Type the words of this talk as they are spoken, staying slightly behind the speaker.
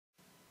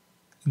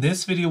In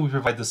this video, we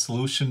provide the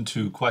solution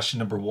to question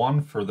number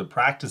 1 for the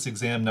practice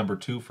exam number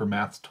 2 for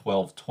Math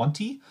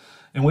 1220,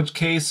 in which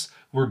case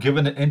we're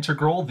given an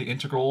integral, the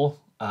integral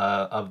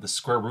of the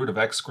square root of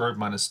x squared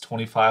minus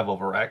 25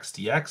 over x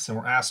dx, and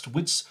we're asked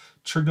which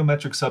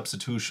trigonometric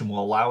substitution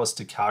will allow us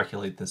to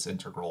calculate this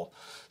integral.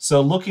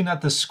 So looking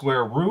at the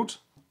square root,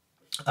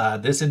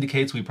 this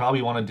indicates we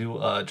probably want to do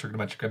a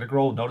trigonometric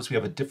integral. Notice we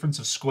have a difference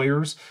of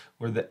squares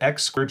where the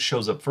x squared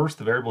shows up first,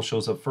 the variable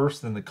shows up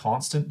first, then the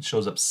constant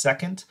shows up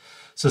second.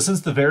 So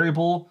since the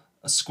variable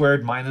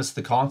squared minus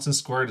the constant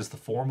squared is the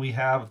form we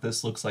have,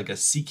 this looks like a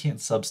secant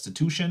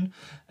substitution.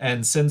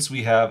 And since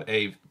we have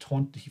a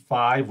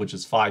 25, which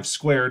is 5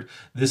 squared,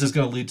 this is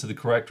going to lead to the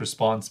correct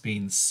response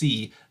being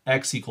C,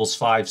 x equals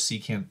 5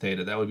 secant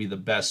theta. That would be the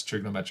best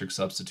trigonometric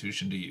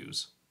substitution to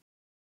use.